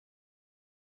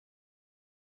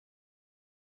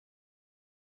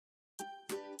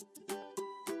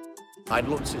I'd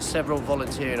looked at several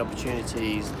volunteering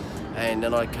opportunities, and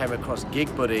then I came across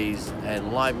Gig Buddies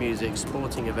and live music,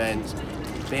 sporting events,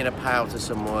 being a pal to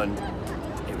someone.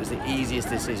 It was the easiest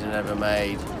decision I ever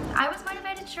made. I was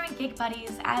motivated to join Gig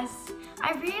Buddies as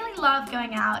I really love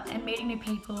going out and meeting new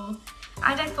people,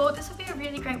 and I thought this would be a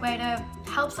really great way to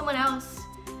help someone else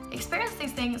experience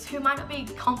these things who might not be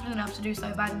confident enough to do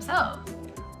so by themselves.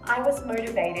 I was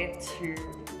motivated to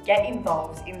get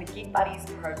involved in the Gig Buddies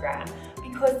program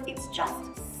because it's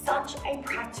just such a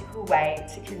practical way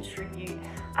to contribute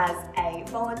as a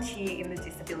volunteer in the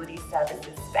disability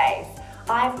services space.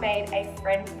 I've made a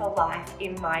friend for life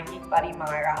in my Gig Buddy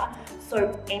Myra,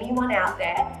 so anyone out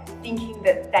there thinking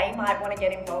that they might want to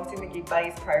get involved in the Gig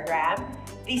Buddies program,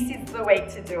 this is the week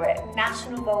to do it.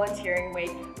 National Volunteering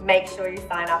Week, make sure you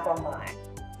sign up online.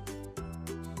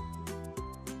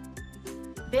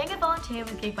 Being a volunteer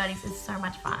with Gig Buddies is so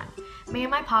much fun. Me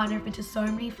and my partner have been to so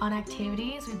many fun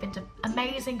activities. We've been to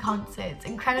amazing concerts,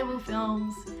 incredible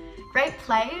films, great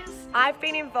plays. I've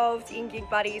been involved in Gig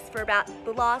Buddies for about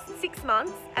the last 6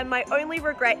 months, and my only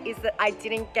regret is that I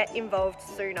didn't get involved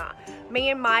sooner. Me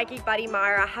and my Gig Buddy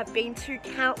Myra have been to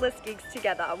countless gigs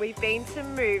together. We've been to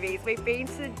movies, we've been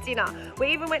to dinner, we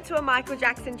even went to a Michael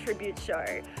Jackson tribute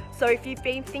show. So if you've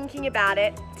been thinking about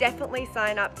it, definitely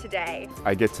sign up today.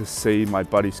 I get to see my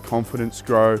buddy's confidence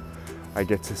grow. I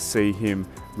get to see him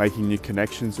making new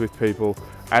connections with people,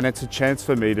 and it's a chance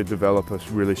for me to develop a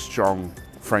really strong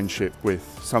friendship with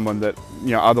someone that,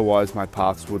 otherwise my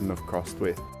paths wouldn't have crossed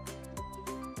with.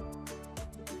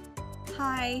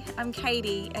 Hi, I'm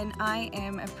Katie and I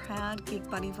am a proud Gig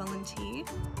Buddy volunteer.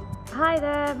 Hi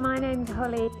there, my name's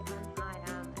Holly and I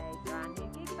am a brand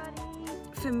new Gig Buddy.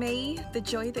 For me, the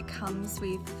joy that comes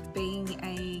with being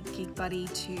a Gig Buddy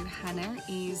to Hannah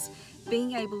is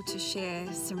being able to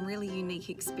share some really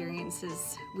unique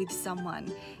experiences with someone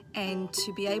and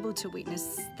to be able to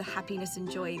witness the happiness and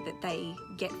joy that they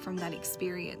get from that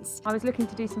experience. I was looking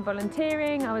to do some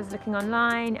volunteering, I was looking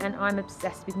online, and I'm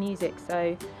obsessed with music,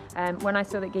 so when I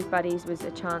saw that Gig Buddies was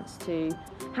a chance to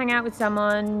hang out with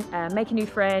someone, make a new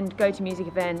friend, go to music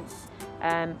events,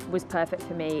 was perfect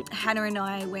for me. Hannah and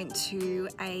I went to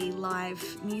a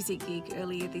live music gig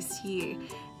earlier this year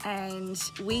and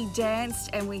we danced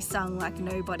and we sung like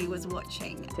nobody was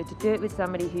watching. So to do it with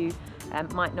somebody who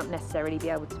might not necessarily be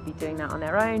able to be doing that on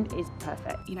their own is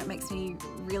perfect. It makes me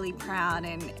really proud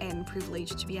and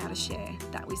privileged to be able to share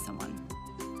that with someone.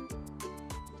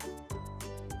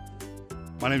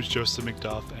 My name's Joseph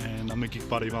McDuff and I'm a Gig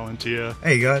Buddy volunteer.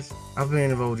 Hey guys, I've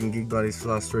been involved in Gig Buddies for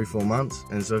the last 3-4 months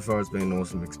and so far it's been an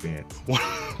awesome experience.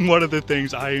 One of the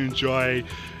things I enjoy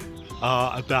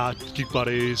about Gig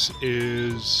Buddies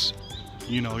is,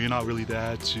 you're not really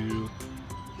there to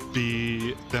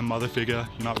be their mother figure,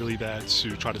 you're not really there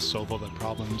to try to solve all their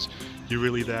problems, you're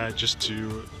really there just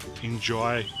to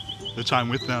enjoy the time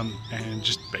with them and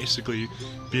just basically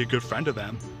be a good friend to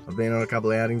them. I've been on a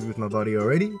couple of outings with my buddy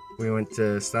already. We went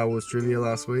to Star Wars Trivia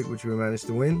last week, which we managed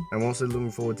to win. I'm also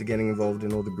looking forward to getting involved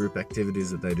in all the group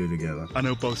activities that they do together. I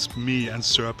know both me and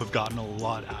Syrup have gotten a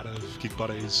lot out of Gig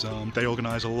Buddies. They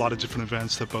organise a lot of different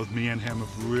events that both me and him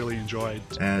have really enjoyed.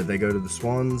 They go to the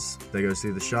Swans, they go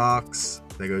see the Sharks,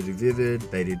 they go do Vivid,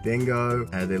 they did bingo,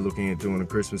 they're looking at doing a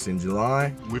Christmas in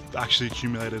July. We've actually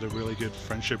accumulated a really good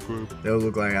friendship group. They'll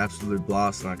look like an absolute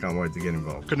blast and I can't wait to get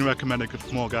involved. Couldn't recommend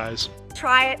it more, guys.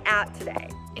 Try it out today.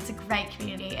 It's a great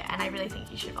community and I really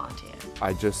think you should volunteer.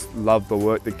 I just love the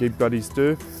work that Gig Buddies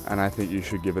do and I think you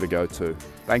should give it a go too.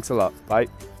 Thanks a lot. Bye.